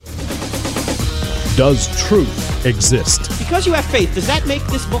Does truth exist? Because you have faith, does that make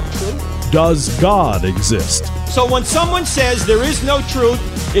this book true? Does God exist? So when someone says there is no truth,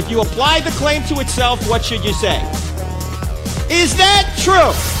 if you apply the claim to itself, what should you say? Is that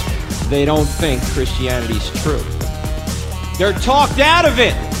true? They don't think Christianity's true. They're talked out of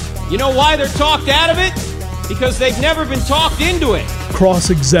it. You know why they're talked out of it? Because they've never been talked into it.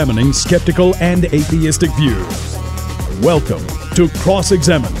 Cross-examining skeptical and atheistic views. Welcome to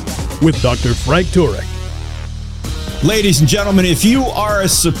Cross-Examine with Dr. Frank Turek. Ladies and gentlemen, if you are a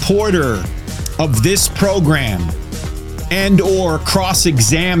supporter of this program and or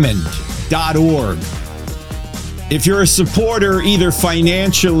crossexamined.org, if you're a supporter either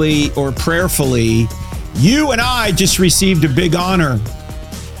financially or prayerfully, you and I just received a big honor.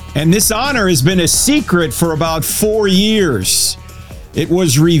 And this honor has been a secret for about 4 years. It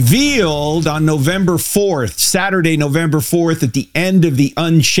was revealed on November 4th, Saturday, November 4th, at the end of the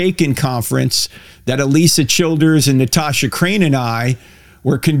Unshaken conference that Alisa Childers and Natasha Crane and I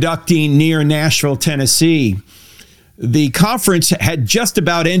were conducting near Nashville, Tennessee. The conference had just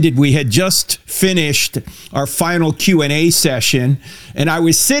about ended. We had just finished our final Q&A session, and I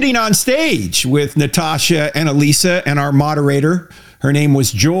was sitting on stage with Natasha and Alisa and our moderator. Her name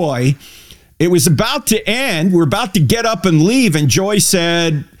was Joy. It was about to end. We're about to get up and leave, and Joy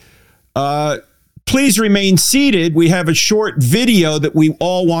said, please remain seated. We have a short video that we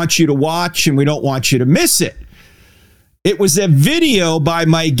all want you to watch, and we don't want you to miss it. It was a video by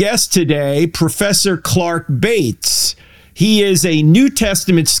my guest today, Professor Clark Bates. He is a New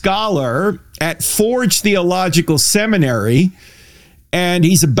Testament scholar at Forge Theological Seminary, and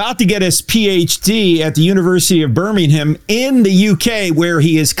he's about to get his PhD at the University of Birmingham in the UK, where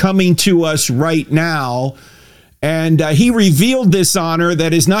he is coming to us right now. And he revealed this honor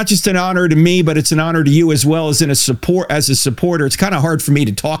that is not just an honor to me, but it's an honor to you as well as as a supporter. It's kind of hard for me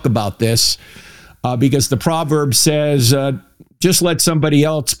to talk about this because the proverb says, just let somebody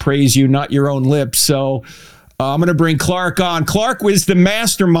else praise you, not your own lips. So I'm going to bring Clark on. Clark was the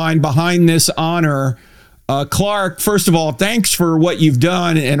mastermind behind this honor. Clark, first of all, thanks for what you've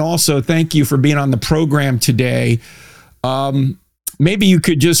done, and also thank you for being on the program today. Maybe you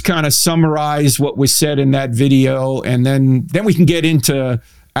could just kind of summarize what was said in that video, and then we can get into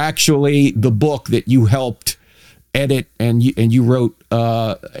actually the book that you helped edit and you wrote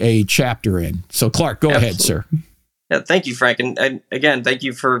a chapter in. So, Clark, go ahead, sir. Yeah, thank you, Frank. And again, thank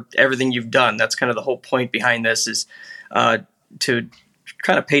you for everything you've done. That's kind of the whole point behind this is to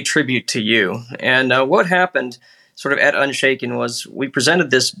kind of pay tribute to you. And what happened sort of at Unshaken was we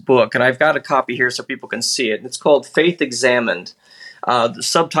presented this book, and I've got a copy here so people can see it. And it's called Faith Examined. The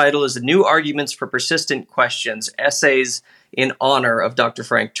subtitle is The New Arguments for Persistent Questions, Essays in Honor of Dr.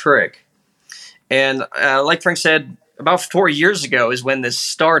 Frank Turek. And like Frank said, about 4 years ago is when this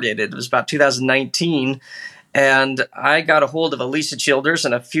started. It was about 2019. And I got a hold of Alisa Childers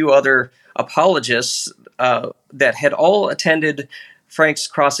and a few other apologists that had all attended Frank's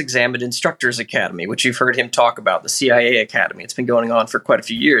Cross-Examined Instructors Academy, which you've heard him talk about, the CIA Academy. It's been going on for quite a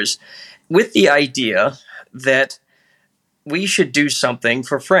few years, with the idea that we should do something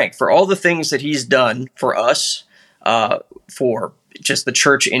for Frank, for all the things that he's done for us, for just the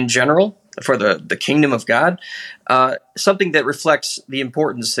church in general, for the kingdom of God, something that reflects the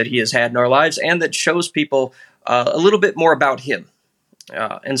importance that he has had in our lives and that shows people a little bit more about him.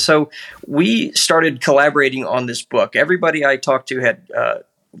 And so we started collaborating on this book. Everybody I talked to had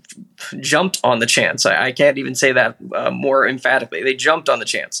jumped on the chance. I can't even say that more emphatically. They jumped on the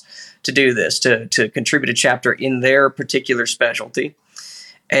chance to do this, to contribute a chapter in their particular specialty.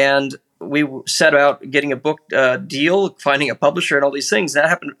 And we set out getting a book deal, finding a publisher, and all these things.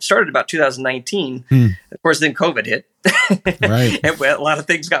 That started about 2019. Of course, then COVID hit. Right. And a lot of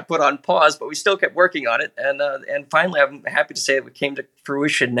things got put on pause, but we still kept working on it. And finally, I'm happy to say it came to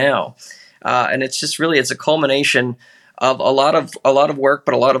fruition now. And it's just really, it's a culmination of a lot of work,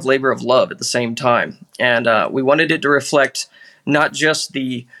 but a lot of labor of love at the same time. And we wanted it to reflect not just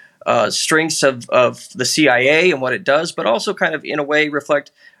the strengths of the CIA and what it does, but also kind of in a way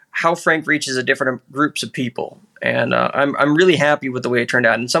reflect how Frank reaches a different groups of people. And I'm really happy with the way it turned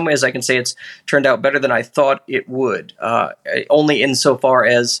out. In some ways, I can say it's turned out better than I thought it would, only insofar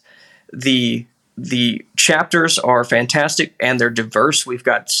as the chapters are fantastic and they're diverse. We've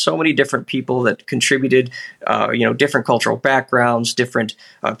got so many different people that contributed, different cultural backgrounds, different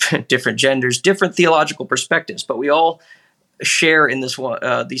genders, different theological perspectives, but we all share in this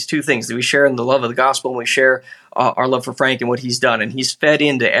one, these two things, that we share in the love of the gospel, and we share our love for Frank and what he's done. And he's fed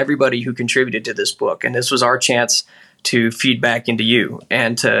into everybody who contributed to this book. And this was our chance to feed back into you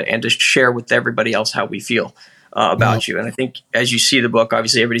and to share with everybody else how we feel about you. And I think as you see the book,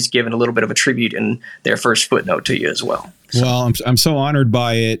 obviously everybody's given a little bit of a tribute in their first footnote to you as well. So. Well, I'm so honored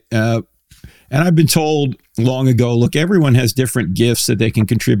by it. And I've been told long ago, look, everyone has different gifts that they can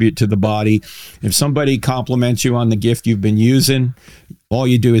contribute to the body. If somebody compliments you on the gift you've been using, all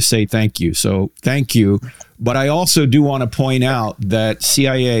you do is say thank you. So thank you. But I also do want to point out that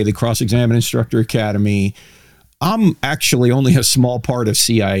CIA, the Cross-Examine Instructor Academy, I'm actually only a small part of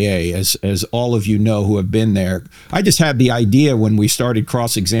CIA, as all of you know who have been there. I just had the idea when we started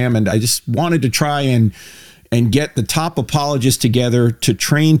Cross-Examined. I just wanted to try and get the top apologists together to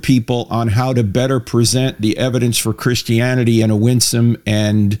train people on how to better present the evidence for Christianity in a winsome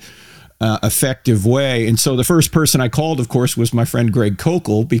and effective way. And so the first person I called, of course, was my friend Greg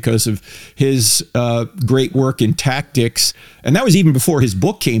Koukl, because of his great work in tactics. And that was even before his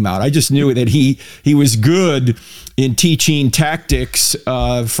book came out. I just knew that he was good in teaching tactics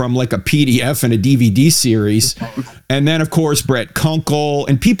from like a PDF and a DVD series. And then, of course, Brett Kunkle,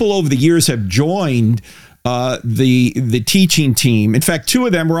 and people over the years have joined the teaching team. In fact, two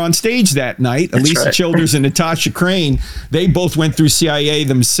of them were on stage that night, Elisa Childers and Natasha Crane. They both went through CIA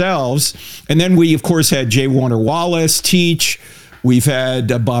themselves. And then we, of course, had J. Warner Wallace teach. We've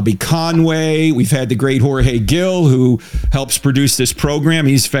had Bobby Conway. We've had the great Jorge Gill, who helps produce this program.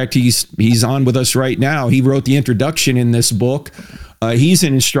 He's on with us right now. He wrote the introduction in this book. He's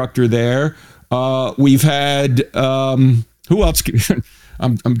an instructor there. We've had who else?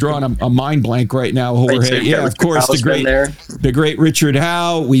 I'm drawing a mind blank right now. Jorge, yeah, of course, the great Richard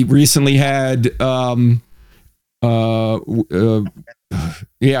Howe. We recently had, of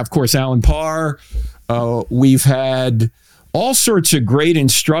course, Alan Parr. We've had all sorts of great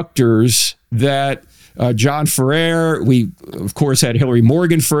instructors that John Ferrer. We, of course, had Hillary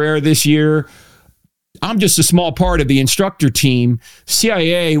Morgan Ferrer this year. I'm just a small part of the instructor team.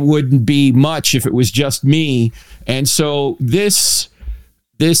 CIA wouldn't be much if it was just me. And so this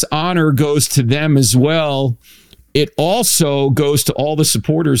honor goes to them as well. It also goes to all the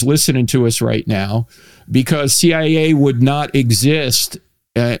supporters listening to us right now, because CIA would not exist,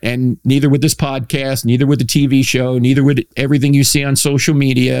 and neither would this podcast, neither would the TV show, neither would everything you see on social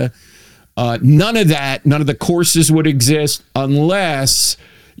media. None of the courses would exist unless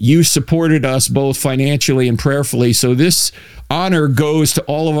you supported us both financially and prayerfully. So this honor goes to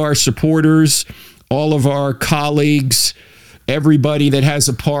all of our supporters, all of our colleagues, everybody that has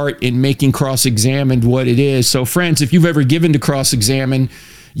a part in making Cross-Examined what it is. So friends, if you've ever given to Cross-Examine,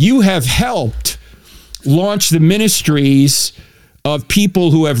 you have helped launch the ministries of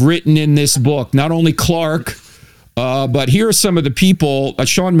people who have written in this book. Not only Clark, but here are some of the people.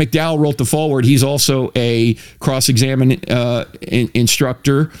 Sean McDowell wrote the foreword. He's also a Cross-Examine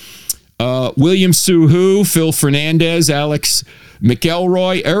instructor. William Suhu, Phil Fernandez, Alex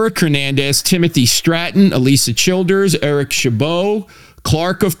McElroy, Eric Hernandez, Timothy Stratton, Elisa Childers, Eric Chabot,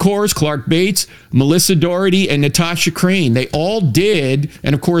 Clark, of course, Clark Bates, Melissa Doherty, and Natasha Crane. They all did,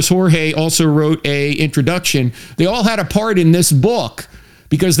 and of course Jorge also wrote a introduction. They all had a part in this book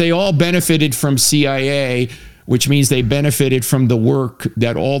because they all benefited from CIA, which means they benefited from the work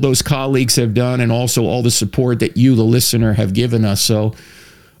that all those colleagues have done and also all the support that you, the listener, have given us. So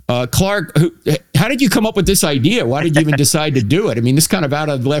Clark, how did you come up with this idea? Why did you even decide to do it? I mean, this kind of out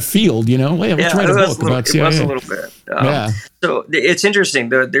of left field, you know? Hey, let's write a book about CIA. It was a little bit. So it's interesting.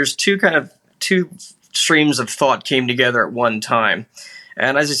 There's two streams of thought came together at one time.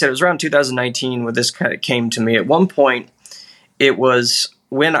 And as I said, it was around 2019 when this kind of came to me. At one point, it was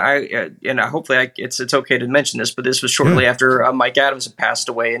when hopefully it's okay to mention this, but this was shortly after Mike Adams had passed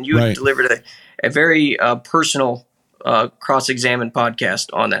away, and you had delivered a very personal Cross-Examined podcast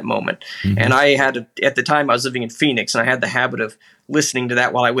on that moment. Mm-hmm. And I had, at the time I was living in Phoenix, and I had the habit of listening to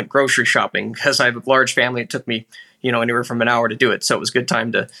that while I went grocery shopping, because I have a large family. It took me, anywhere from an hour to do it. So it was a good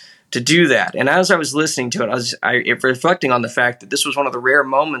time to do that. And as I was listening to it, I was reflecting on the fact that this was one of the rare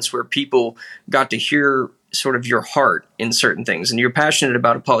moments where people got to hear sort of your heart in certain things. And you're passionate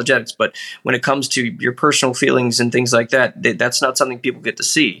about apologetics, but when it comes to your personal feelings and things like that, that's not something people get to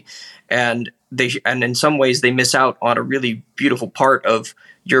see. And in some ways they miss out on a really beautiful part of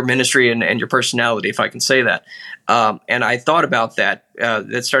your ministry and your personality, if I can say that. And I thought about that.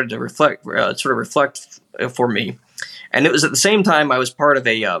 That started to reflect for me. And it was at the same time I was part of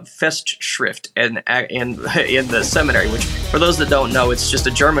a Festschrift in the seminary, which, for those that don't know, it's just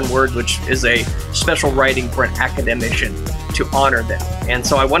a German word which is a special writing for an academician to honor them. And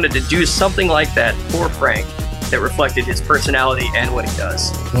so I wanted to do something like that for Frank, that reflected his personality and what he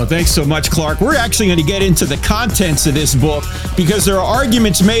does. Well, thanks so much, Clark. We're actually going to get into the contents of this book because there are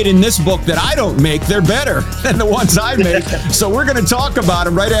arguments made in this book that I don't make. They're better than the ones I make. So we're going to talk about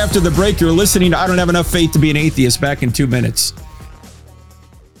them right after the break. You're listening to I Don't Have Enough Faith to Be an Atheist. Back in 2 minutes.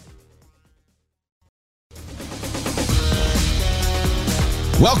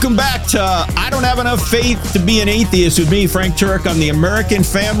 Welcome back to I Don't Have Enough Faith to Be an Atheist with me, Frank Turek, on the American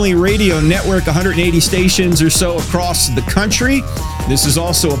Family Radio Network, 180 stations or so across the country. This is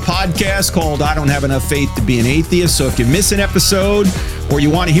also a podcast called I Don't Have Enough Faith to Be an Atheist. So if you miss an episode or you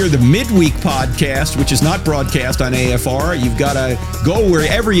want to hear the midweek podcast, which is not broadcast on AFR, you've got to go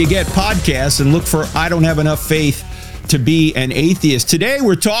wherever you get podcasts and look for I Don't Have Enough Faith to Be an Atheist. Today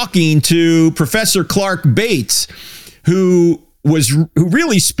we're talking to Professor Clark Bates, who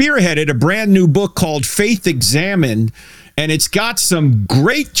really spearheaded a brand new book called Faith Examined, and it's got some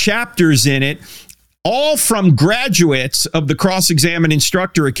great chapters in it, all from graduates of the Cross-Examine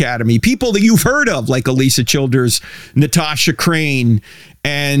Instructor Academy, people that you've heard of, like Elisa Childers, Natasha Crane,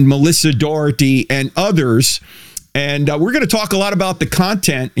 and Melissa Doherty, and others. And we're going to talk a lot about the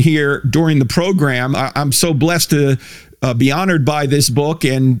content here during the program. I'm so blessed to be honored by this book,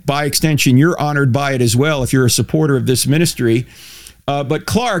 and by extension, you're honored by it as well if you're a supporter of this ministry. But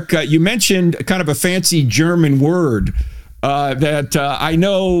Clark, you mentioned kind of a fancy German word that I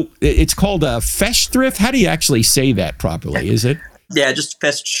know it's called a Festschrift. How do you actually say that properly? Is it? Yeah, just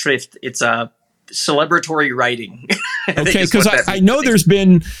Festschrift. It's a celebratory writing. Okay, because I know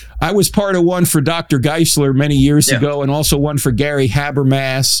I was part of one for Dr. Geisler many years ago, and also one for Gary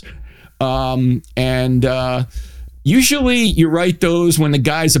Habermas. Usually you write those when the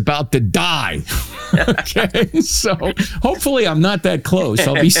guy's about to die. Okay, so hopefully I'm not that close.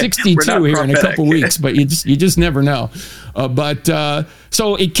 I'll be 62 here in a couple weeks, but you just never know.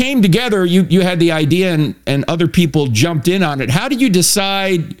 So it came together. You had the idea, and other people jumped in on it. How did you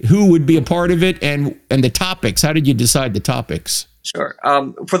decide who would be a part of it, and the topics? How did you decide the topics? Sure.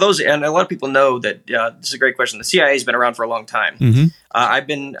 For those, and a lot of people know that this is a great question. The CIA has been around for a long time. Mm-hmm. I've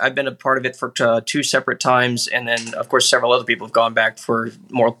been a part of it for 2 separate times, and then of course several other people have gone back for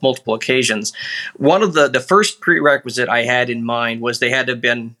multiple occasions. One of the first prerequisite I had in mind was they had to have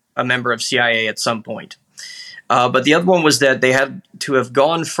been a member of CIA at some point. But the other one was that they had to have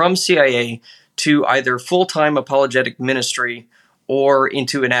gone from CIA to either full-time apologetic ministry or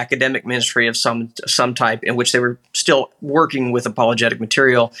into an academic ministry of some type in which they were still working with apologetic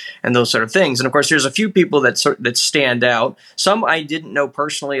material and those sort of things. And of course, there's a few people that stand out. Some I didn't know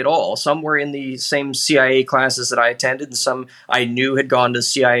personally at all. Some were in the same CIA classes that I attended, and some I knew had gone to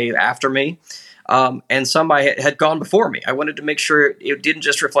CIA after me. And some I had gone before me. I wanted to make sure it didn't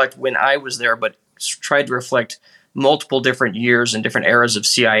just reflect when I was there, but tried to reflect multiple different years and different eras of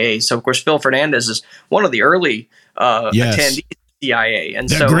CIA. So, of course, Phil Fernandez is one of the early attendees. CIA, and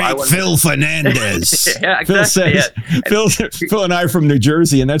the great Phil Fernandez. Yeah, exactly. Phil and I are from New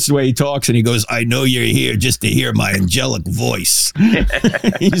Jersey, and that's the way he talks. And he goes, "I know you're here just to hear my angelic voice."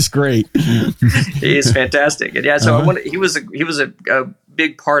 He's great. He is fantastic, and he was a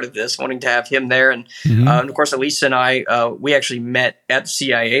big part of this, wanting to have him there, and of course, Elisa and I, we actually met at the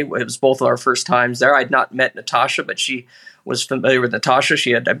CIA. It was both of our first times there. I'd not met Natasha, but she was familiar with Natasha.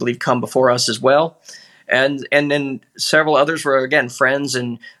 She had, I believe, come before us as well. And then several others were, again, friends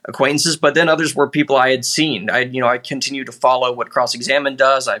and acquaintances, but then others were people I had seen. I continue to follow what Cross-Examine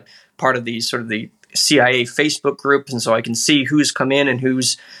does. I'm part of the CIA Facebook group, and so I can see who's come in and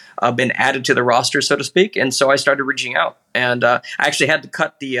who's been added to the roster, so to speak. And so I started reaching out, and I actually had to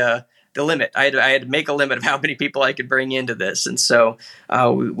cut the limit. I had to make a limit of how many people I could bring into this, and so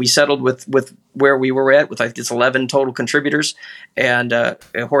we settled with where we were at with, I think it's 11 total contributors, and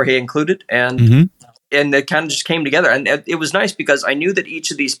Jorge included, and. And it kind of just came together. And it was nice because I knew that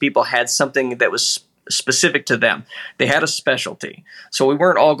each of these people had something that was specific to them. They had a specialty. So we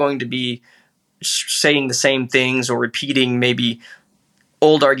weren't all going to be saying the same things or repeating maybe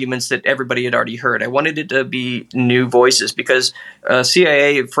old arguments that everybody had already heard. I wanted it to be new voices because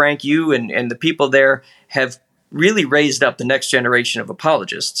CIA, Frank, you and the people there have really raised up the next generation of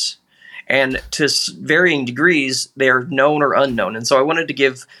apologists. And to varying degrees, they are known or unknown. And so I wanted to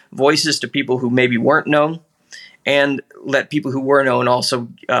give voices to people who maybe weren't known, and let people who were known also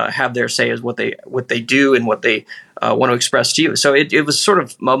have their say as what they do and what they want to express to you. So it was sort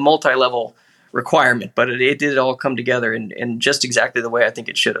of a multi-level requirement, but it did all come together in just exactly the way I think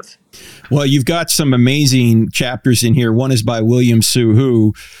it should have. Well, you've got some amazing chapters in here. One is by William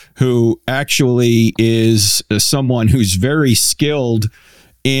Su, who actually is someone who's very skilled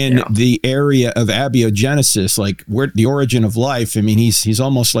in the area of abiogenesis, like where the origin of life. I mean, he's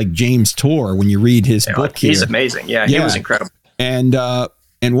almost like James Tour when you read his book here. He's amazing. Yeah, he was incredible.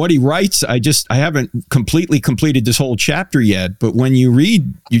 And what he writes, I haven't completely completed this whole chapter yet, but when you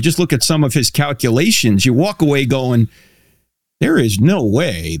read, you just look at some of his calculations, you walk away going, there is no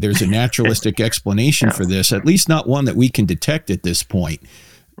way there's a naturalistic explanation for this, at least not one that we can detect at this point.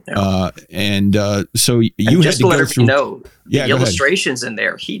 So you had to go through. The illustrations in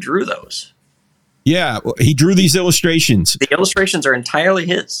there, he drew those. Yeah, he drew these illustrations. The illustrations are entirely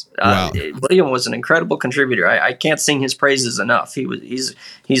his. Wow. William was an incredible contributor. I can't sing his praises enough.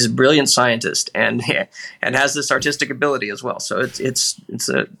 He's a brilliant scientist and has this artistic ability as well. So it's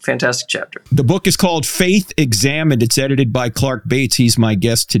a fantastic chapter. The book is called Faith Examined. It's edited by Clark Bates. He's my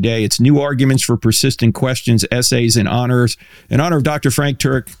guest today. It's New Arguments for Persistent Questions, Essays, and Honors. In honor of Dr. Frank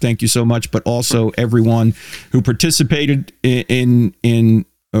Turek, thank you so much, but also everyone who participated in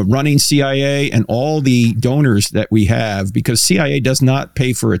running CIA and all the donors that we have, because CIA does not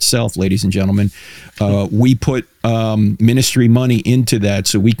pay for itself, ladies and gentlemen. We put ministry money into that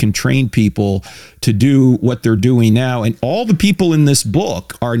so we can train people to do what they're doing now. And all the people in this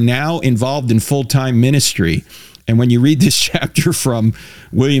book are now involved in full-time ministry. And when you read this chapter from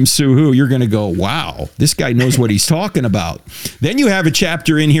William Suhu, you're going to go, wow, this guy knows what he's talking about. Then you have a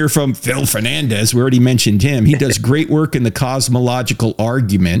chapter in here from Phil Fernandez. We already mentioned him. He does great work in the cosmological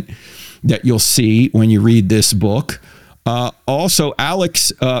argument that you'll see when you read this book. Also,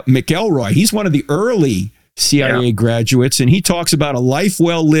 Alex McElroy, he's one of the early CIA graduates, and he talks about a life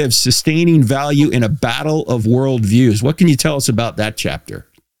well lived, sustaining value in a battle of worldviews. What can you tell us about that chapter?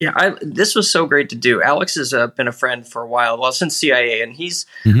 Yeah, this was so great to do. Alex has been a friend for a while, since CIA, and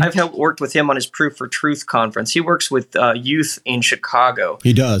I've worked with him on his Proof for Truth conference. He works with youth in Chicago.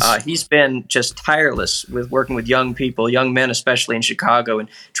 He does. He's been just tireless with working with young people, young men especially in Chicago, and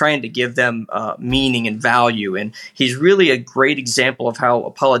trying to give them meaning and value. And he's really a great example of how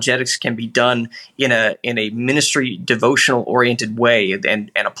apologetics can be done in a ministry devotional oriented way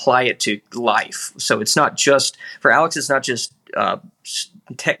and apply it to life. So it's not just for Alex. It's not just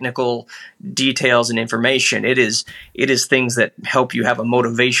technical details and information. It is things that help you have a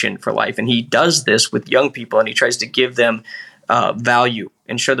motivation for life. And he does this with young people, and he tries to give them value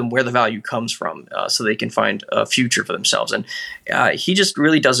and show them where the value comes from, so they can find a future for themselves. And he just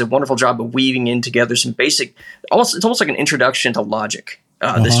really does a wonderful job of weaving in together some basic, it's almost like an introduction to logic.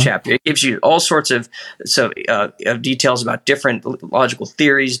 This chapter, it gives you all sorts of details about different logical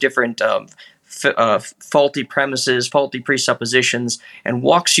theories, different faulty premises, faulty presuppositions, and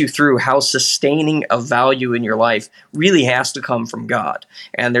walks you through how sustaining a value in your life really has to come from God.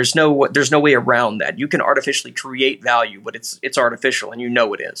 And there's no way around that. You can artificially create value, but it's artificial, and you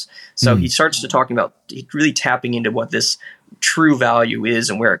know it is. So he starts to talking about really tapping into what this true value is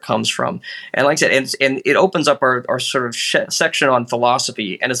and where it comes from. And like I said, and it opens up our sort of section on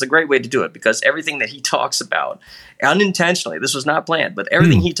philosophy, and it's a great way to do it because everything that he talks about, unintentionally, this was not planned, but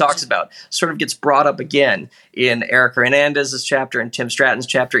everything he talks about sort of gets brought up again in Eric Hernandez's chapter and Tim Stratton's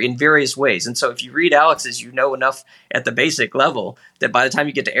chapter in various ways. And so if you read Alex's, you know enough at the basic level that by the time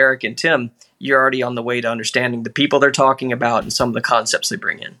you get to Eric and Tim, you're already on the way to understanding the people they're talking about and some of the concepts they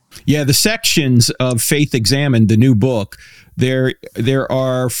bring in. Yeah, the sections of Faith Examined, the new book, there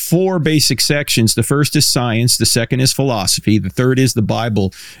are 4 basic sections. The first is science, the second is philosophy, the third is the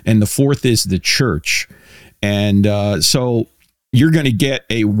Bible, and the fourth is the church. And so you're going to get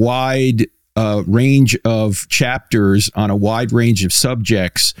a wide range of chapters on a wide range of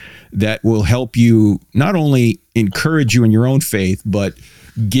subjects that will help you not only encourage you in your own faith, but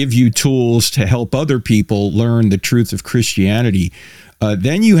give you tools to help other people learn the truth of Christianity.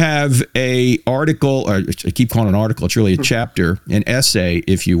 Then you have a article, or I keep calling it an article, it's really a chapter, an essay,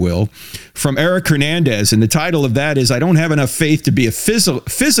 if you will, from Eric Hernandez. And the title of that is, I Don't Have Enough Faith to Be a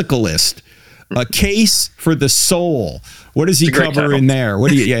Physicalist, A Case for the Soul. What does he cover in there?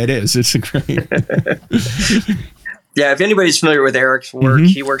 Yeah, it is. It's a great. Yeah, if anybody's familiar with Eric's work,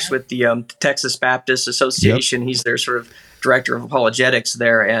 he works with the Texas Baptist Association. Yep. He's their sort of director of apologetics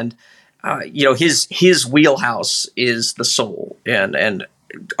there. And his wheelhouse is the soul and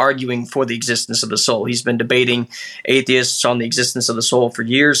arguing for the existence of the soul. He's been debating atheists on the existence of the soul for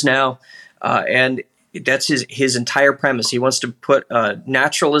years now, and that's his entire premise. He wants to put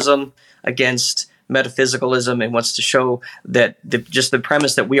naturalism against metaphysicalism and wants to show that just the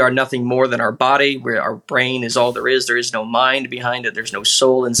premise that we are nothing more than our body, where our brain is all there is no mind behind it, there's no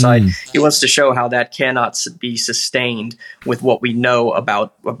soul inside. He wants to show how that cannot be sustained with what we know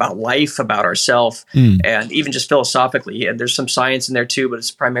about life, about ourselves, and even just philosophically. And there's some science in there too, but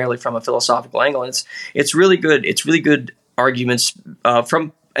it's primarily from a philosophical angle. And it's really good. It's really good arguments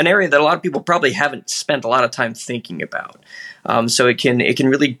from an area that a lot of people probably haven't spent a lot of time thinking about. So it can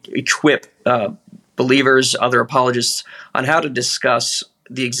really equip believers, other apologists, on how to discuss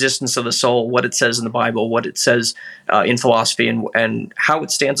the existence of the soul, what it says in the Bible, what it says in philosophy, and how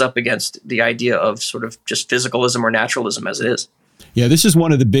it stands up against the idea of sort of just physicalism or naturalism as it is. Yeah, this is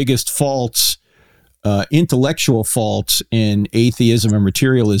one of the biggest faults, intellectual faults in atheism and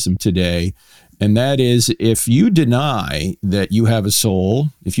materialism today. And that is, if you deny that you have a soul,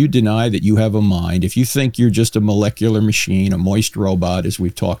 if you deny that you have a mind, if you think you're just a molecular machine, a moist robot, as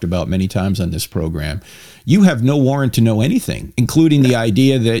we've talked about many times on this program, you have no warrant to know anything, including the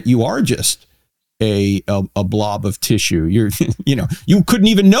idea that you are just a blob of tissue. You couldn't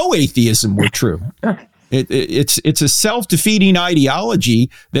even know atheism were true. It's a self-defeating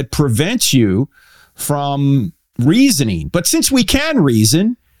ideology that prevents you from reasoning. But since we can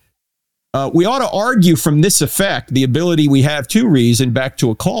reason, we ought to argue from this effect, the ability we have to reason, back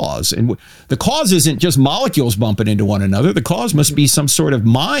to a cause. And the cause isn't just molecules bumping into one another. The cause must be some sort of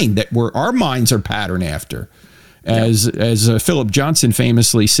mind that our minds are patterned after. As Philip Johnson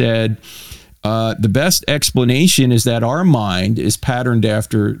famously said, the best explanation is that our mind is patterned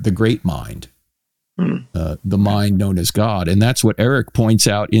after the great mind, the mind known as God. And that's what Eric points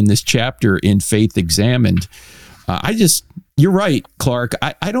out in this chapter in Faith Examined. You're right, Clark.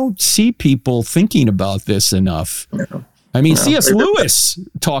 I don't see people thinking about this enough. I mean, C.S. Lewis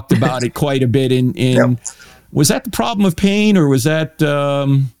talked about it quite a bit in was that The Problem of Pain, or was that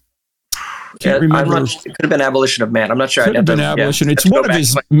can't remember. It could have been Abolition of Man. I'm not sure. Could have been Abolition. It's one of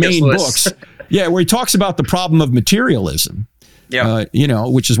his main books. Yeah, where he talks about the problem of materialism. Yeah.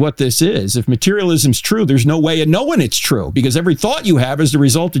 Which is what this is. If materialism's true, there's no way of knowing it's true, because every thought you have is the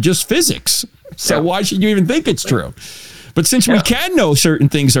result of just physics. So why should you even think it's true? But since we can know certain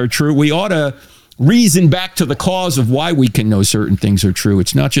things are true, we ought to reason back to the cause of why we can know certain things are true.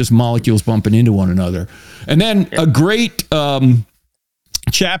 It's not just molecules bumping into one another. And then a great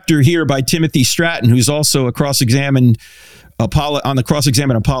chapter here by Timothy Stratton, who's also a cross-examined on the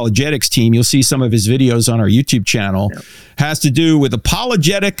Cross-Examined Apologetics team. You'll see some of his videos on our YouTube channel. Has to do with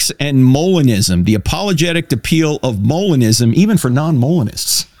apologetics and Molinism, the apologetic appeal of Molinism, even for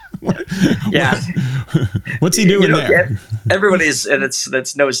non-Molinists. What's he doing there? Everybody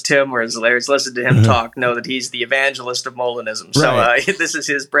that knows Tim or has listened to him talk know that he's the evangelist of Molinism. So this is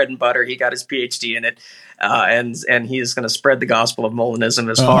his bread and butter. He got his PhD in it, and he's going to spread the gospel of Molinism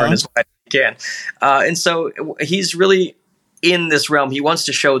as far and as wide as he can. And so he's really in this realm. He wants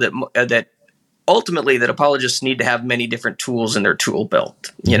to show that ultimately that apologists need to have many different tools in their tool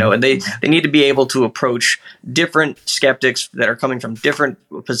belt, and they need to be able to approach different skeptics that are coming from different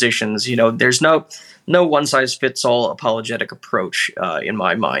positions. There's no one size fits all apologetic approach in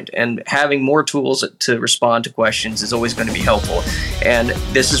my mind, and having more tools to respond to questions is always going to be helpful. And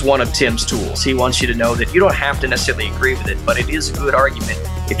this is one of Tim's tools. He wants you to know that you don't have to necessarily agree with it, but it is a good argument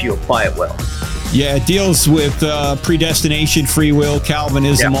if you apply it well. Yeah, it deals with predestination, free will,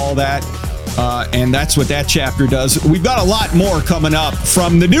 Calvinism, all that. And that's what that chapter does. We've got a lot more coming up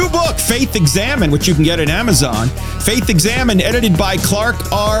from the new book, Faith Examined, which you can get at Amazon. Faith Examined, edited by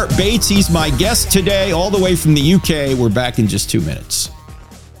Clark R. Bates. He's my guest today, all the way from the UK. We're back in just 2 minutes.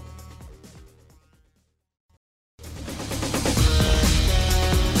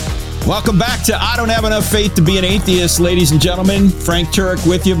 Welcome back to I Don't Have Enough Faith to Be an Atheist, ladies and gentlemen. Frank Turek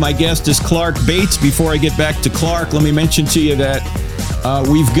with you. My guest is Clark Bates. Before I get back to Clark, let me mention to you that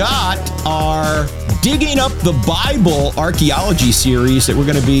we've got our Digging Up the Bible archaeology series that we're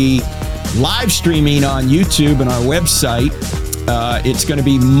going to be live streaming on YouTube and our website. It's going to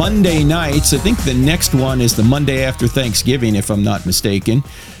be Monday nights. I think the next one is the Monday after Thanksgiving, if I'm not mistaken.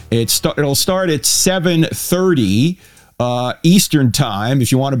 It'll start at 7:30 Eastern time.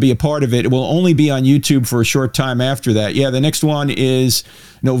 If you want to be a part of it, it will only be on YouTube for a short time after that. Yeah, the next one is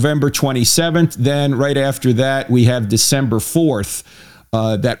November 27th. Then right after that, we have December 4th.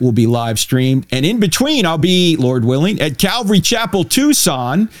 That will be live streamed. And in between, I'll be, Lord willing, at Calvary Chapel,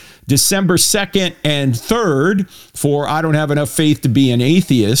 Tucson, December 2nd and 3rd for I Don't Have Enough Faith to Be an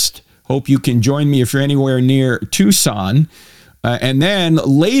Atheist. Hope you can join me if you're anywhere near Tucson. And then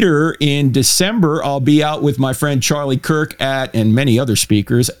later in December, I'll be out with my friend Charlie Kirk and many other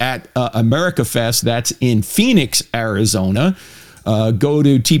speakers at America Fest. That's in Phoenix, Arizona. Go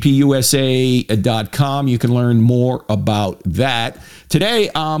to tpusa.com. You can learn more about that.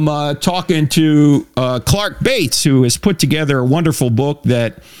 Today, I'm talking to Clark Bates, who has put together a wonderful book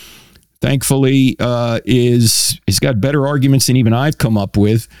that thankfully is got better arguments than even I've come up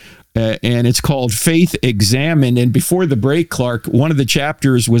with. And it's called Faith Examined. And before the break, Clark, one of the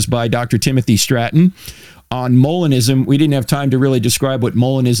chapters was by Dr. Timothy Stratton on Molinism. We didn't have time to really describe what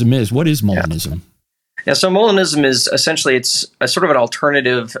Molinism is. What is Molinism? Yeah, so Molinism is essentially, it's a sort of an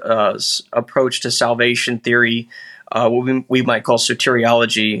alternative approach to salvation theory, what we might call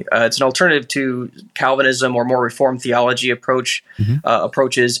soteriology. It's an alternative to Calvinism or more Reformed theology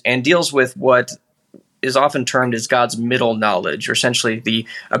approaches, and deals with what is often termed as God's middle knowledge, or essentially the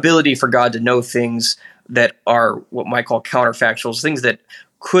ability for God to know things that are what might call counterfactuals, things that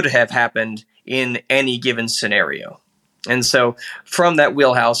could have happened in any given scenario. And so from that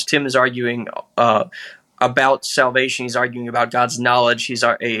wheelhouse, Tim is arguing about salvation. He's arguing about God's knowledge.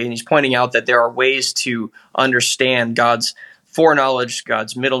 And he's pointing out that there are ways to understand God's foreknowledge,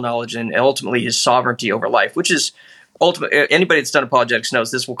 God's middle knowledge, and ultimately his sovereignty over life, which is ultimately, anybody that's done apologetics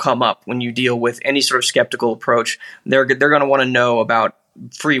knows this will come up when you deal with any sort of skeptical approach. They're going to want to know about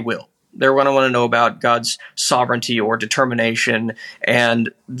free will. They're going to want to know about God's sovereignty or determination, and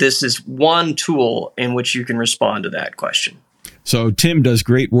this is one tool in which you can respond to that question. So Tim does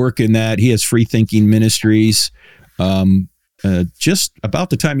great work in that. He has Free Thinking Ministries. Just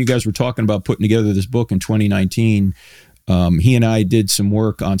about the time you guys were talking about putting together this book in 2019, he and I did some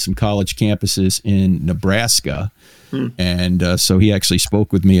work on some college campuses in Nebraska. And so he actually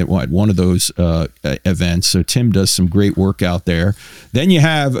spoke with me at one of those events. So Tim does some great work out there. Then you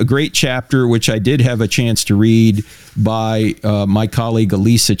have a great chapter, which I did have a chance to read, by my colleague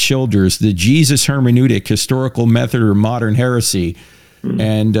Elisa Childers, The Jesus Hermeneutic, Historical Method or Modern Heresy.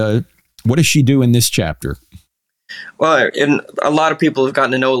 And what does she do in this chapter? Well, and a lot of people have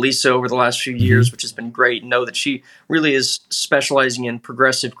gotten to know Elisa over the last few years, which has been great, and know that she really is specializing in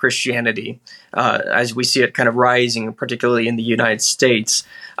progressive Christianity, as we see it kind of rising, particularly in the United States.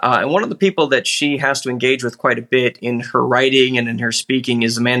 And one of the people that she has to engage with quite a bit in her writing and in her speaking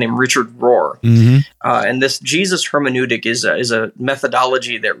is a man named Richard Rohr. And this Jesus hermeneutic is a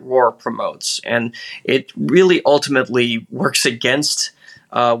methodology that Rohr promotes, and it really ultimately works against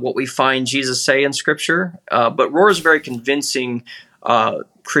what we find Jesus say in Scripture. But Rohr is a very convincing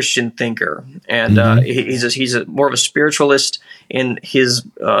Christian thinker, and he's more of a spiritualist in his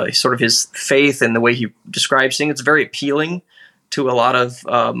sort of his faith and the way he describes things. It's very appealing to a lot of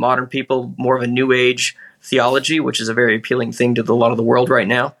modern people, more of a New Age theology, which is a very appealing thing to a lot of the world right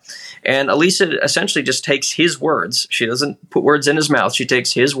now. And Elisa essentially just takes his words. She doesn't put words in his mouth. She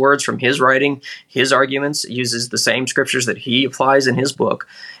takes his words from his writing, his arguments, uses the same scriptures that he applies in his book,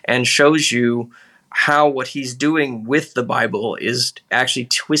 and shows you how what he's doing with the Bible is actually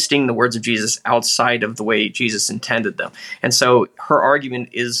twisting the words of Jesus outside of the way Jesus intended them. And so her argument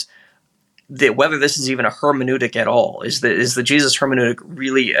is that whether this is even a hermeneutic at all, is the Jesus hermeneutic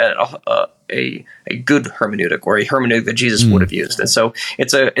really a good hermeneutic, or a hermeneutic that Jesus would have used? And so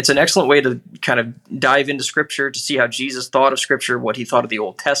it's an excellent way to kind of dive into Scripture, to see how Jesus thought of Scripture, what he thought of the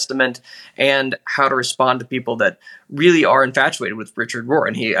Old Testament, and how to respond to people that really are infatuated with Richard Rohr.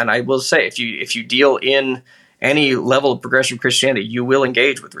 And I will say, if you deal in any level of progressive Christianity, you will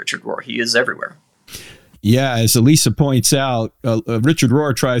engage with Richard Rohr. He is everywhere. Yeah, as Elisa points out, Richard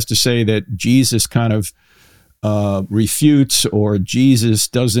Rohr tries to say that Jesus kind of refutes, or Jesus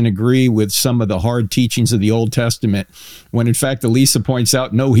doesn't agree with some of the hard teachings of the Old Testament, when in fact Elisa points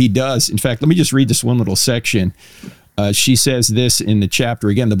out, no, he does. In fact, let me just read this one little section. She says this in the chapter.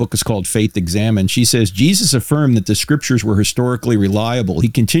 Again, the book is called Faith Examined. She says, Jesus affirmed that the scriptures were historically reliable. He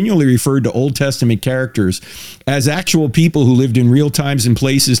continually referred to Old Testament characters as actual people who lived in real times and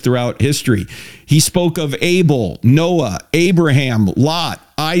places throughout history. He spoke of Abel, Noah, Abraham, Lot,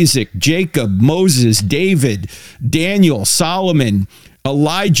 Isaac, Jacob, Moses, David, Daniel, Solomon,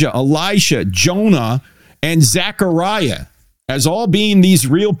 Elijah, Elisha, Jonah, and Zechariah as all being these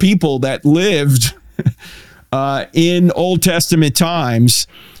real people that lived in Old Testament times.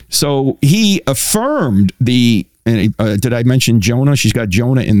 So he affirmed did I mention Jonah? She's got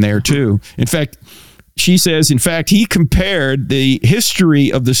Jonah in there too. In fact, she says, he compared the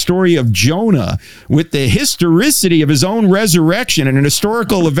history of the story of Jonah with the historicity of his own resurrection, and an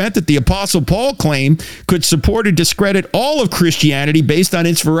historical event that the Apostle Paul claimed could support or discredit all of Christianity based on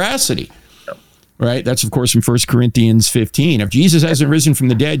its veracity. Right? That's, of course, from 1 Corinthians 15. If Jesus hasn't risen from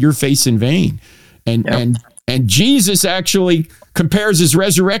the dead, your faith's in vain. And Jesus actually compares his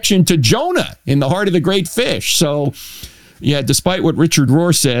resurrection to Jonah in the heart of the great fish. So, yeah, despite what Richard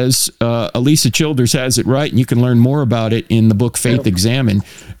Rohr says, Elisa Childers has it right, and you can learn more about it in the book Faith Examined.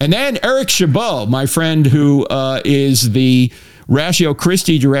 And then Eric Chabot, my friend, who is the Ratio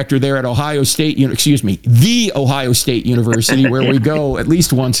Christi director there at the Ohio State University, where we go at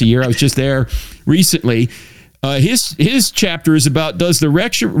least once a year. I was just there recently. His chapter is about, does the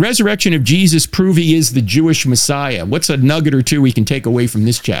resurrection of Jesus prove he is the Jewish Messiah? What's a nugget or two we can take away from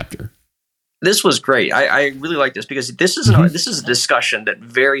this chapter? This was great. I really like this because this is this is a discussion that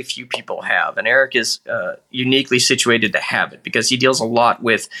very few people have, and Eric is uniquely situated to have it because he deals a lot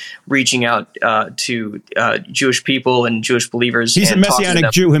with reaching out to Jewish people and Jewish believers. He's and a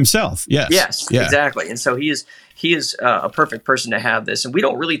Messianic Jew himself. Yes. Yes, yeah. Exactly. And so he is a perfect person to have this. And we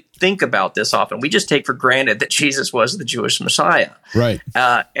don't really think about this often. We just take for granted that Jesus was the Jewish Messiah. Right.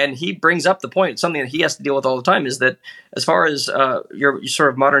 And he brings up the point, something that he has to deal with all the time, is that as far as your sort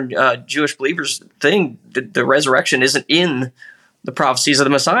of modern Jewish believers thing, the resurrection isn't in the prophecies of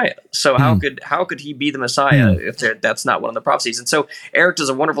the Messiah. So how could he be the Messiah if that's not one of the prophecies? And so Eric does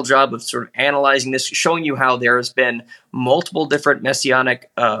a wonderful job of sort of analyzing this, showing you how there has been multiple different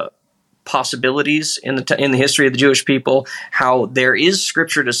messianic possibilities in the history of the Jewish people, how there is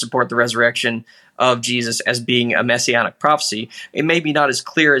scripture to support the resurrection of Jesus as being a messianic prophecy. It may be not as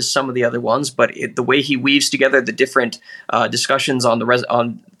clear as some of the other ones, but the way he weaves together the different discussions on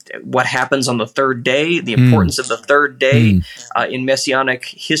on what happens on the third day, the importance of the third day in messianic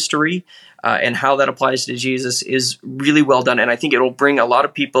history, and how that applies to Jesus is really well done. And I think it'll bring a lot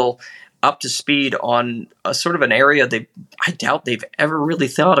of people up to speed on a sort of an area I doubt they've ever really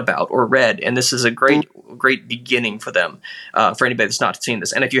thought about or read. And this is a great beginning for them, for anybody that's not seen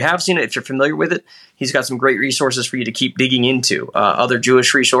this. And if you have seen it, if you're familiar with it, he's got some great resources for you to keep digging into. Other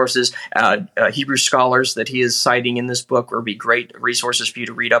Jewish resources, Hebrew scholars that he is citing in this book will be great resources for you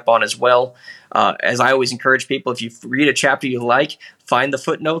to read up on as well. As I always encourage people, if you read a chapter you like, find the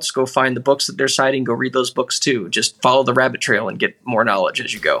footnotes, go find the books that they're citing, go read those books too. Just follow the rabbit trail and get more knowledge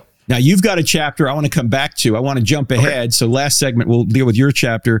as you go. Now, you've got a chapter I want to come back to. I want to jump ahead. Okay. So last segment, we'll deal with your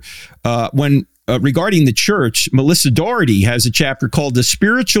chapter. Regarding the church, Melissa Doherty has a chapter called The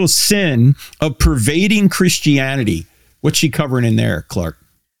Spiritual Sin of Pervading Christianity. What's she covering in there, Clark?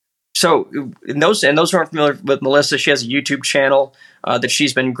 So those who aren't familiar with Melissa, she has a YouTube channel that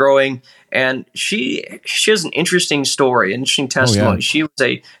she's been growing, and she has an interesting story, an interesting testimony. Oh, yeah. She was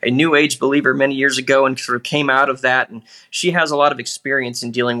a New Age believer many years ago and sort of came out of that, and she has a lot of experience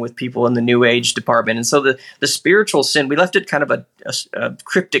in dealing with people in the New Age department. And so the spiritual sin, we left it kind of a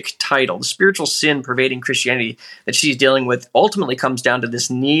cryptic title. The spiritual sin pervading Christianity that she's dealing with ultimately comes down to this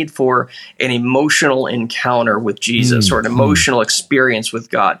need for an emotional encounter with Jesus or an emotional experience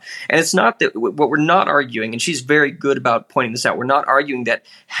with God. And it's not that what we're not arguing, and she's very good about pointing this out, we're not arguing that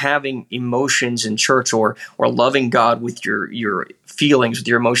having emotions in church or loving God with your feelings, with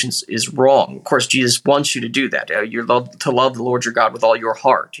your emotions is wrong. Of course, Jesus wants you to do that. You're to love the Lord your God with all your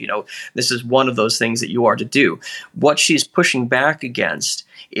heart. This is one of those things that you are to do. What she's pushing back against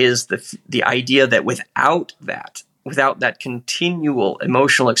is the idea that without that continual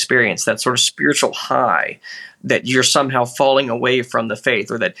emotional experience, that sort of spiritual high, that you're somehow falling away from the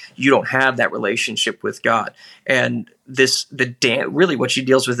faith or that you don't have that relationship with God. And really what she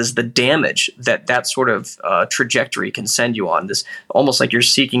deals with is the damage that sort of trajectory can send you on, this almost like you're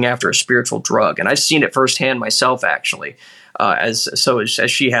seeking after a spiritual drug. And I've seen it firsthand myself, actually, as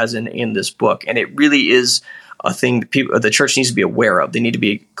she has in this book. And it really is a thing that the church needs to be aware of. They need to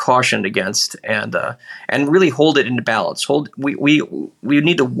be cautioned against and really hold it into balance. We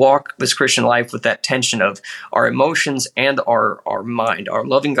need to walk this Christian life with that tension of our emotions and our mind, our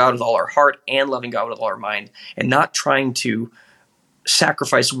loving God with all our heart and loving God with all our mind, and not trying to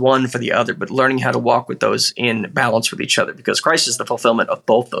sacrifice one for the other, but learning how to walk with those in balance with each other, because Christ is the fulfillment of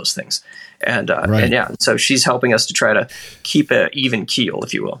both those things. And so she's helping us to try to keep an even keel,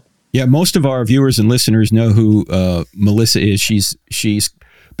 if you will. Yeah, most of our viewers and listeners know who Melissa is. She's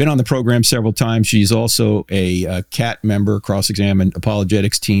been on the program several times. She's also a CAT member, Cross-Examined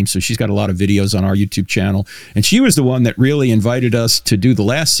Apologetics team. So she's got a lot of videos on our YouTube channel. And she was the one that really invited us to do the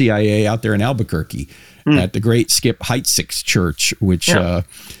last CIA out there in Albuquerque at the great Skip Heitzig's church, which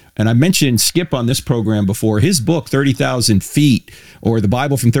and I mentioned Skip on this program before. His book, 30,000 Feet, or The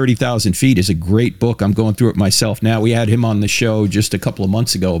Bible from 30,000 Feet, is a great book. I'm going through it myself now. We had him on the show just a couple of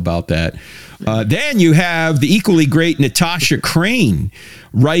months ago about that. Then you have the equally great Natasha Crane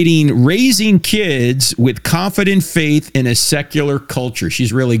writing Raising Kids with Confident Faith in a Secular Culture.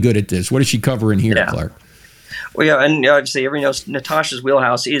 She's really good at this. What does she cover in here, Clark? Well, yeah, and obviously everyone knows Natasha's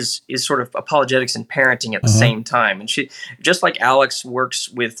wheelhouse is sort of apologetics and parenting at the same time. And she, just like Alex works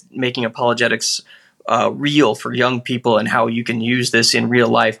with making apologetics real for young people and how you can use this in real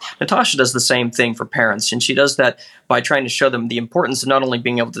life, Natasha does the same thing for parents. And she does that by trying to show them the importance of not only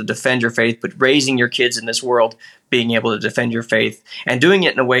being able to defend your faith, but raising your kids in this world being able to defend your faith and doing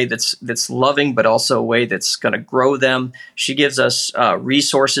it in a way that's loving, but also a way that's going to grow them. She gives us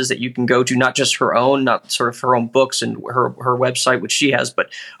resources that you can go to, not just her own, not sort of her own books and her website, which she has,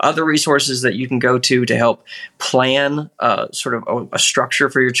 but other resources that you can go to help plan sort of a structure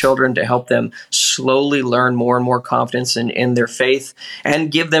for your children, to help them slowly learn more and more confidence in their faith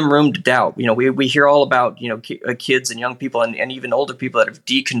and give them room to doubt. We hear all about, kids and young people and even older people that have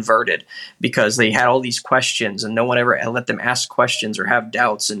deconverted because they had all these questions and no one ever let them ask questions or have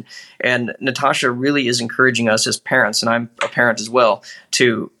doubts. And Natasha really is encouraging us as parents, and I'm a parent as well,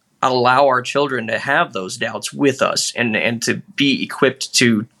 to allow our children to have those doubts with us and to be equipped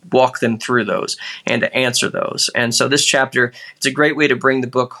to walk them through those and to answer those. And so this chapter, it's a great way to bring the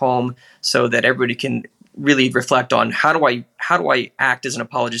book home so that everybody can really reflect on how do I act as an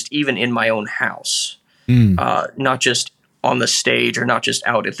apologist even in my own house, not just on the stage or not just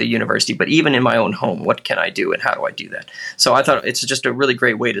out at the university, but even in my own home. What can I do and how do I do that? So I thought it's just a really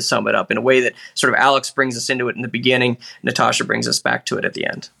great way to sum it up in a way that sort of Alex brings us into it in the beginning, Natasha brings us back to it at the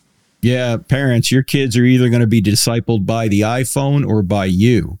end. Yeah, parents, your kids are either going to be discipled by the iPhone or by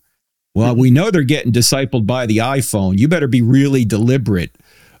you. Well, we know they're getting discipled by the iPhone. You better be really deliberate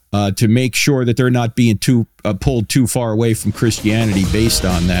to make sure that they're not being pulled too far away from Christianity based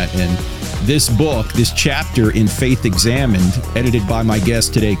on that. And this book, this chapter in Faith Examined, edited by my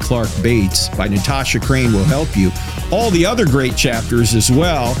guest today, Clark Bates, by Natasha Crain, will help you. All the other great chapters as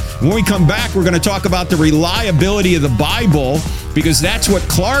well. When we come back, we're going to talk about the reliability of the Bible, because that's what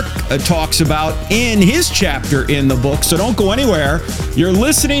Clark talks about in his chapter in the book. So don't go anywhere. You're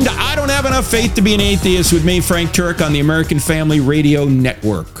listening to I Don't Have Enough Faith to Be an Atheist with me, Frank Turek, on the American Family Radio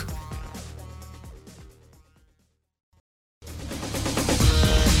Network.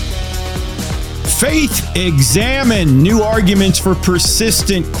 Faith Examined, new arguments for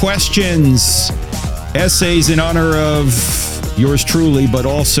persistent questions. Essays in honor of yours truly, but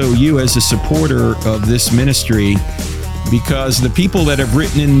also you as a supporter of this ministry, because the people that have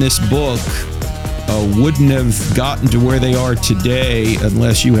written in this book wouldn't have gotten to where they are today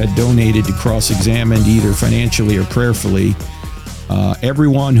unless you had donated to Cross-Examined, either financially or prayerfully.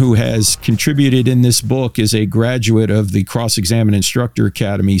 Everyone who has contributed in this book is a graduate of the Cross-Examined Instructor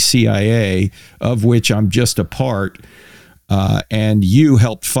Academy, CIA, of which I'm just a part. And you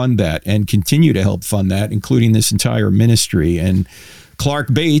helped fund that and continue to help fund that, including this entire ministry. And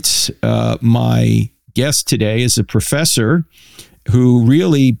Clark Bates, my guest today, is a professor who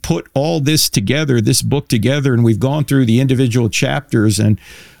really put all this together, this book together, and we've gone through the individual chapters, and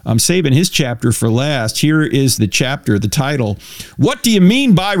I'm saving his chapter for last. Here is the chapter, the title, What Do You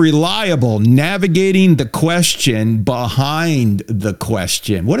Mean by Reliable? Navigating the Question Behind the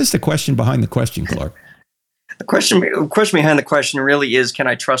Question. What is the question behind the question, Clark? The question behind the question really is, can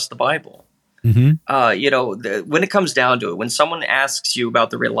I trust the Bible? Mm-hmm. When it comes down to it, when someone asks you about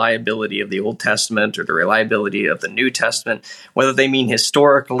the reliability of the Old Testament or the reliability of the New Testament, whether they mean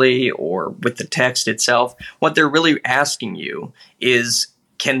historically or with the text itself, what they're really asking you is,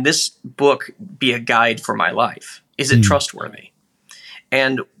 can this book be a guide for my life? Is it trustworthy?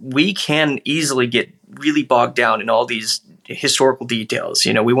 And we can easily get really bogged down in all these historical details.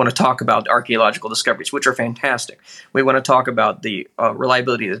 We want to talk about archaeological discoveries, which are fantastic. We want to talk about the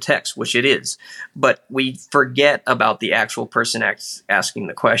reliability of the text, which it is. But we forget about the actual person asking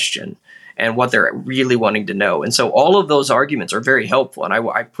the question and what they're really wanting to know. And so all of those arguments are very helpful. And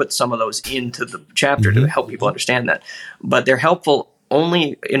I put some of those into the chapter to help people understand that. But they're helpful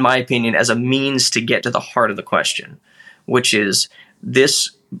only, in my opinion, as a means to get to the heart of the question, which is,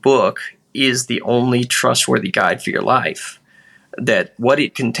 this book is the only trustworthy guide for your life. That what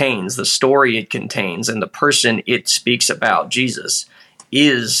it contains, the story it contains, and the person it speaks about, Jesus,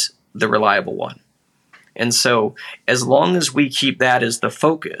 is the reliable one. And so as long as we keep that as the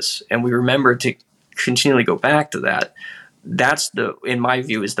focus and we remember to continually go back to that, that's in my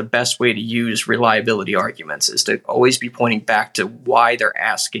view, is the best way to use reliability arguments, is to always be pointing back to why they're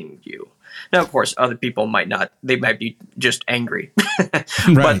asking you. Now, of course, other people might not, they might be just angry.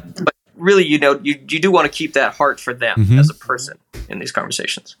 Right. But really, you do want to keep that heart for them as a person in these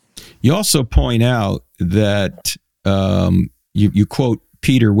conversations. You also point out that you quote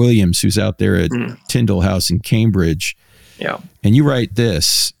Peter Williams, who's out there at Tyndall House in Cambridge. Yeah. And you write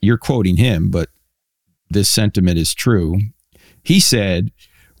this, you're quoting him, but this sentiment is true. He said,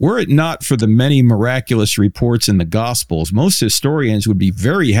 "Were it not for the many miraculous reports in the Gospels, most historians would be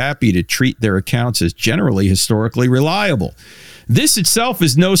very happy to treat their accounts as generally historically reliable. This itself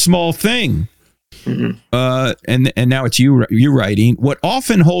is no small thing." And now it's you writing. "What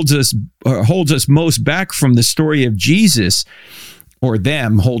often holds us most back from the story of Jesus or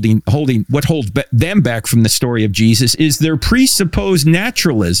them holding what holds them back from the story of Jesus is their presupposed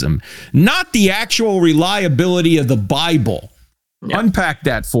naturalism, not the actual reliability of the Bible. Yeah. Unpack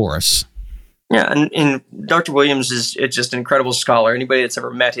that for us. Yeah, and Dr. Williams is just an incredible scholar. Anybody that's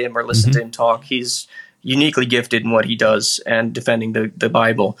ever met him or listened to him talk, he's uniquely gifted in what he does and defending the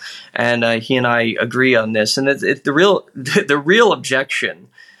Bible. And he and I agree on this. And the real objection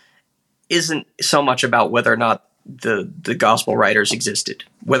isn't so much about whether or not the gospel writers existed,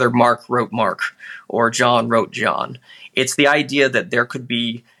 whether Mark wrote Mark or John wrote John. It's the idea that there could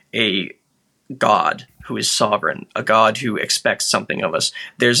be a God who is sovereign, a God who expects something of us.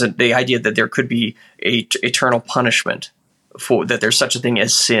 There's the idea that there could be a eternal punishment, for that there's such a thing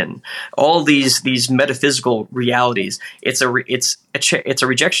as sin. All these metaphysical realities, it's a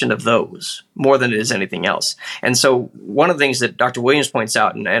rejection of those more than it is anything else. And so one of the things that Dr. Williams points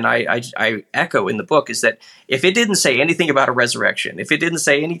out, and I echo in the book, is that if it didn't say anything about a resurrection, if it didn't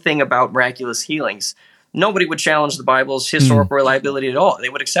say anything about miraculous healings, nobody would challenge the Bible's historical reliability at all. They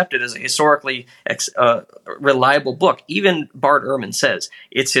would accept it as a historically reliable book. Even Bart Ehrman says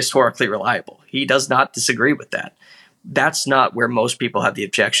it's historically reliable. He does not disagree with that. That's not where most people have the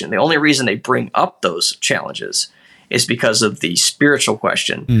objection. The only reason they bring up those challenges is because of the spiritual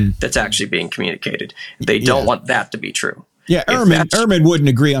question that's actually being communicated. They don't want that to be true. Yeah, Ehrman wouldn't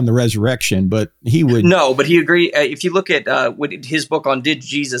agree on the resurrection, but he would. No, but he agreed. If you look at his book on Did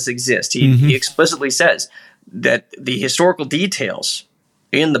Jesus Exist, he explicitly says that the historical details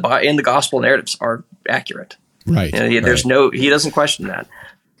in the gospel narratives are accurate. Right. He doesn't question that.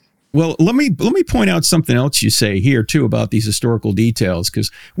 Well, let me point out something else you say here, too, about these historical details,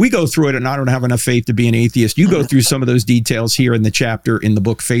 because we go through it, and I don't have enough faith to be an atheist. You go through some of those details here in the chapter in the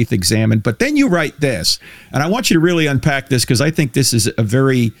book Faith Examined, but then you write this, and I want you to really unpack this, because I think this is a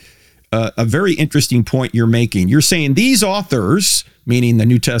very interesting point you're making. You're saying these authors, meaning the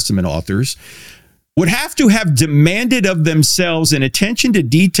New Testament authors, would have to have demanded of themselves an attention to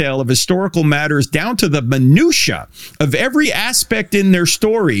detail of historical matters down to the minutia of every aspect in their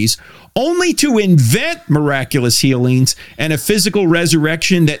stories, only to invent miraculous healings and a physical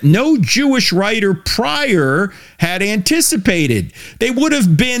resurrection that no Jewish writer prior had anticipated. They would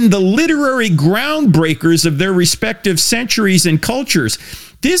have been the literary groundbreakers of their respective centuries and cultures.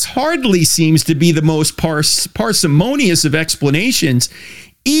 This hardly seems to be the most parsimonious of explanations,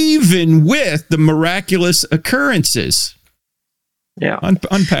 even with the miraculous occurrences. Yeah.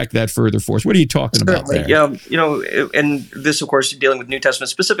 Unpack that further for us. What are you talking about there? Yeah, and this, of course, dealing with New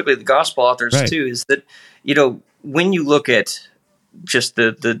Testament, specifically the gospel authors, too, is that, when you look at just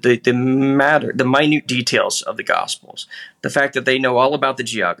the minute details of the Gospels, the fact that they know all about the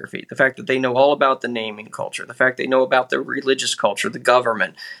geography, the fact that they know all about the naming culture, the fact they know about the religious culture, the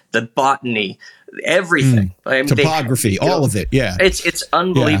government, the botany, everything. Topography, all of it. Yeah, it's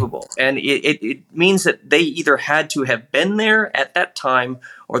unbelievable, and it means that they either had to have been there at that time,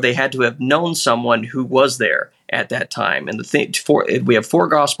 or they had to have known someone who was there at that time. And we have 4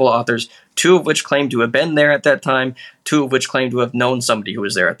 gospel authors, 2 of which claim to have been there at that time, 2 of which claim to have known somebody who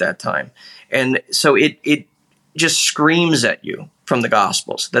was there at that time. And so it just screams at you from the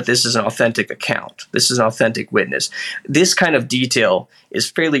Gospels that this is an authentic account. This is an authentic witness. This kind of detail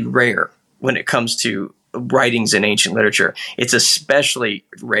is fairly rare when it comes to writings in ancient literature. It's especially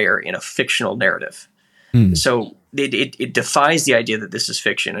rare in a fictional narrative. So it defies the idea that this is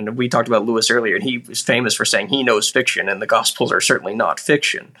fiction. And we talked about Lewis earlier, and he was famous for saying he knows fiction, and the Gospels are certainly not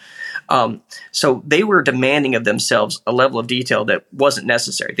fiction. So they were demanding of themselves a level of detail that wasn't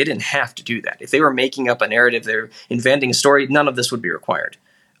necessary. They didn't have to do that. If they were making up a narrative, they're inventing a story, none of this would be required.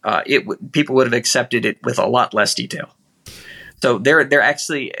 People would have accepted it with a lot less detail. So they're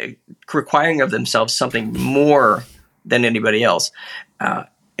actually requiring of themselves something more than anybody else.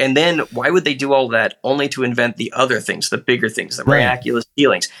 And then why would they do all that only to invent the other things, the bigger things, the miraculous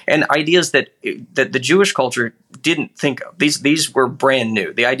healings, and ideas that the Jewish culture didn't think of? These were brand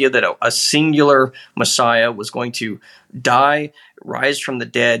new. The idea that a singular Messiah was going to die, rise from the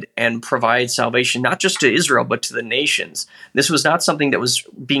dead, and provide salvation, not just to Israel, but to the nations. This was not something that was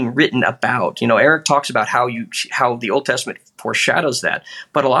being written about. Eric talks about how the Old Testament foreshadows that,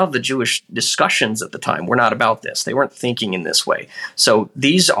 but a lot of the Jewish discussions at the time were not about this. They weren't thinking in this way. So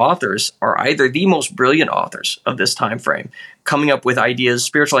these authors are either the most brilliant authors of this time frame, coming up with ideas,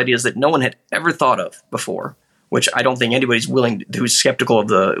 spiritual ideas that no one had ever thought of before, which I don't think anybody's who's skeptical of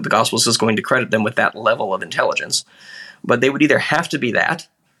the Gospels is going to credit them with that level of intelligence. But they would either have to be that,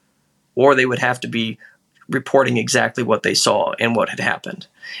 or they would have to be reporting exactly what they saw and what had happened.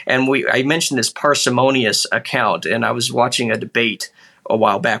 And I mentioned this parsimonious account, and I was watching a debate a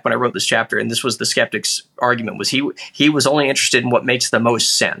while back when I wrote this chapter, and this was the skeptic's argument, was he was only interested in what makes the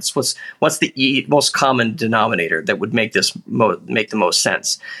most sense. What's the most common denominator that would make this make the most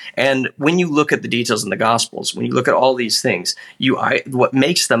sense? And when you look at the details in the Gospels, when you look at all these things, what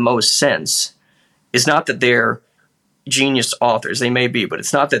makes the most sense is not that they're genius authors. They may be, but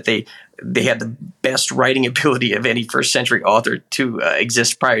it's not that they had the best writing ability of any first century author to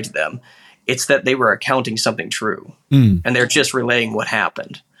exist prior to them. It's that they were accounting something true, and they're just relaying what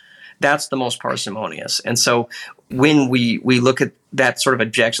happened. That's the most parsimonious. And so when we look at that sort of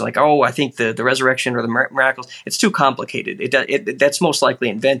objection, like, oh, I think the resurrection or the miracles, it's too complicated. That's most likely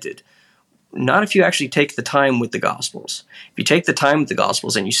invented. Not if you actually take the time with the Gospels. If you take the time with the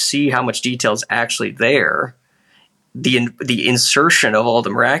Gospels and you see how much detail is actually there, the insertion of all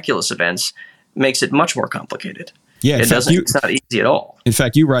the miraculous events makes it much more complicated. Yeah, it's not easy at all. In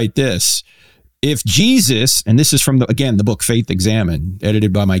fact, you write this. If Jesus, and this is from, the book Faith Examined,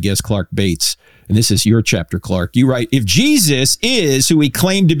 edited by my guest Clark Bates, and this is your chapter, Clark, you write, if Jesus is who he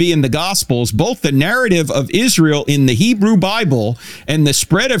claimed to be in the Gospels, both the narrative of Israel in the Hebrew Bible and the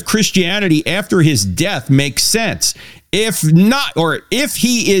spread of Christianity after his death makes sense. If not, or if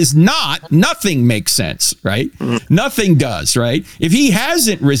he is not, nothing makes sense, right? Mm-hmm. Nothing does, right? If he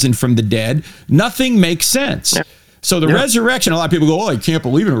hasn't risen from the dead, nothing makes sense. Yeah. So the resurrection, a lot of people go, oh, I can't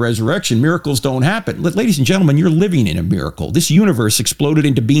believe in a resurrection. Miracles don't happen. Ladies and gentlemen, you're living in a miracle. This universe exploded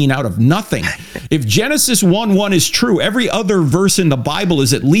into being out of nothing. If Genesis 1:1 is true, every other verse in the Bible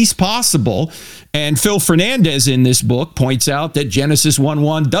is at least possible. And Phil Fernandez in this book points out that Genesis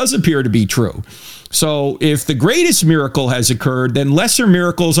 1:1 does appear to be true. So if the greatest miracle has occurred, then lesser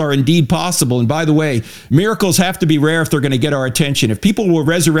miracles are indeed possible. And by the way, miracles have to be rare if they're going to get our attention. If people were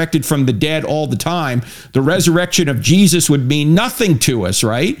resurrected from the dead all the time, the resurrection of Jesus would mean nothing to us,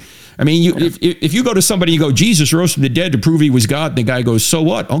 right? I mean, if you go to somebody and you go, Jesus rose from the dead to prove he was God, and the guy goes, so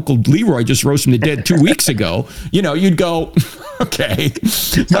what? Uncle Leroy just rose from the dead 2 weeks ago. You'd go, okay.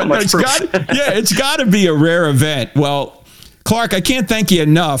 It's got to be a rare event. Well, Clark, I can't thank you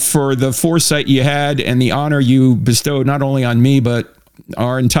enough for the foresight you had and the honor you bestowed not only on me, but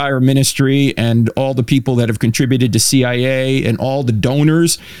our entire ministry and all the people that have contributed to CIA and all the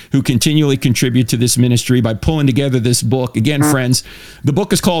donors who continually contribute to this ministry by pulling together this book. Again, friends, the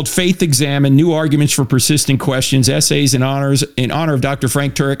book is called Faith Examined, New Arguments for Persistent Questions, Essays in honor of Dr.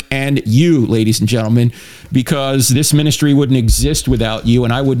 Frank Turek and you, ladies and gentlemen, because this ministry wouldn't exist without you,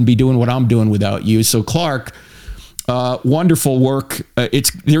 and I wouldn't be doing what I'm doing without you. So, Clark, wonderful work.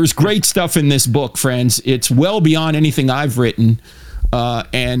 There's great stuff in this book, friends. It's well beyond anything I've written.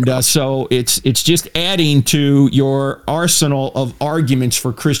 So it's just adding to your arsenal of arguments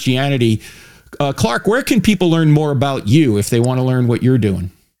for Christianity. Clark, where can people learn more about you if they want to learn what you're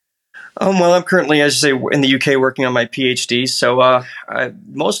doing? Well, I'm currently, as you say, in the UK working on my PhD. So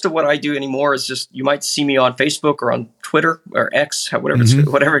most of what I do anymore is just, you might see me on Facebook or on Twitter or X,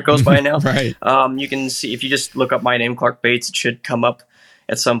 whatever it goes by now. Right. You can see, if you just look up my name, Clark Bates, it should come up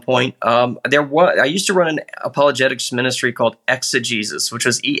at some point. I used to run an apologetics ministry called Exegesus, which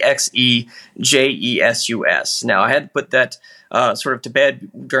was EXEJESUS. Now, I had to put that sort of to bed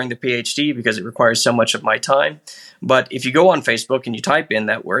during the PhD because it requires so much of my time. But if you go on Facebook and you type in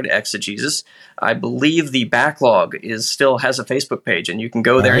that word, Exegesus, I believe the backlog still has a Facebook page, and you can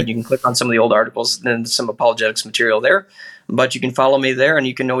go there and you can click on some of the old articles and some apologetics material there. But you can follow me there, and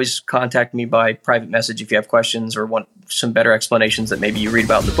you can always contact me by private message if you have questions or want some better explanations that maybe you read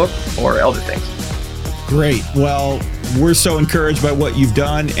about in the book or other things. Great. Well, we're so encouraged by what you've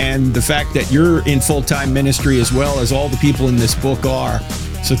done and the fact that you're in full-time ministry as well as all the people in this book are.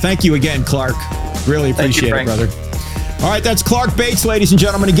 So thank you again, Clark. Really appreciate it, brother. All right, that's Clark Bates, ladies and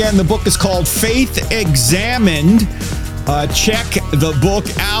gentlemen. Again, the book is called Faith Examined. Check the book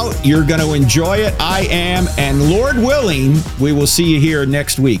out. You're going to enjoy it. I am. And Lord willing, we will see you here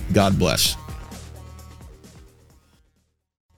next week. God bless.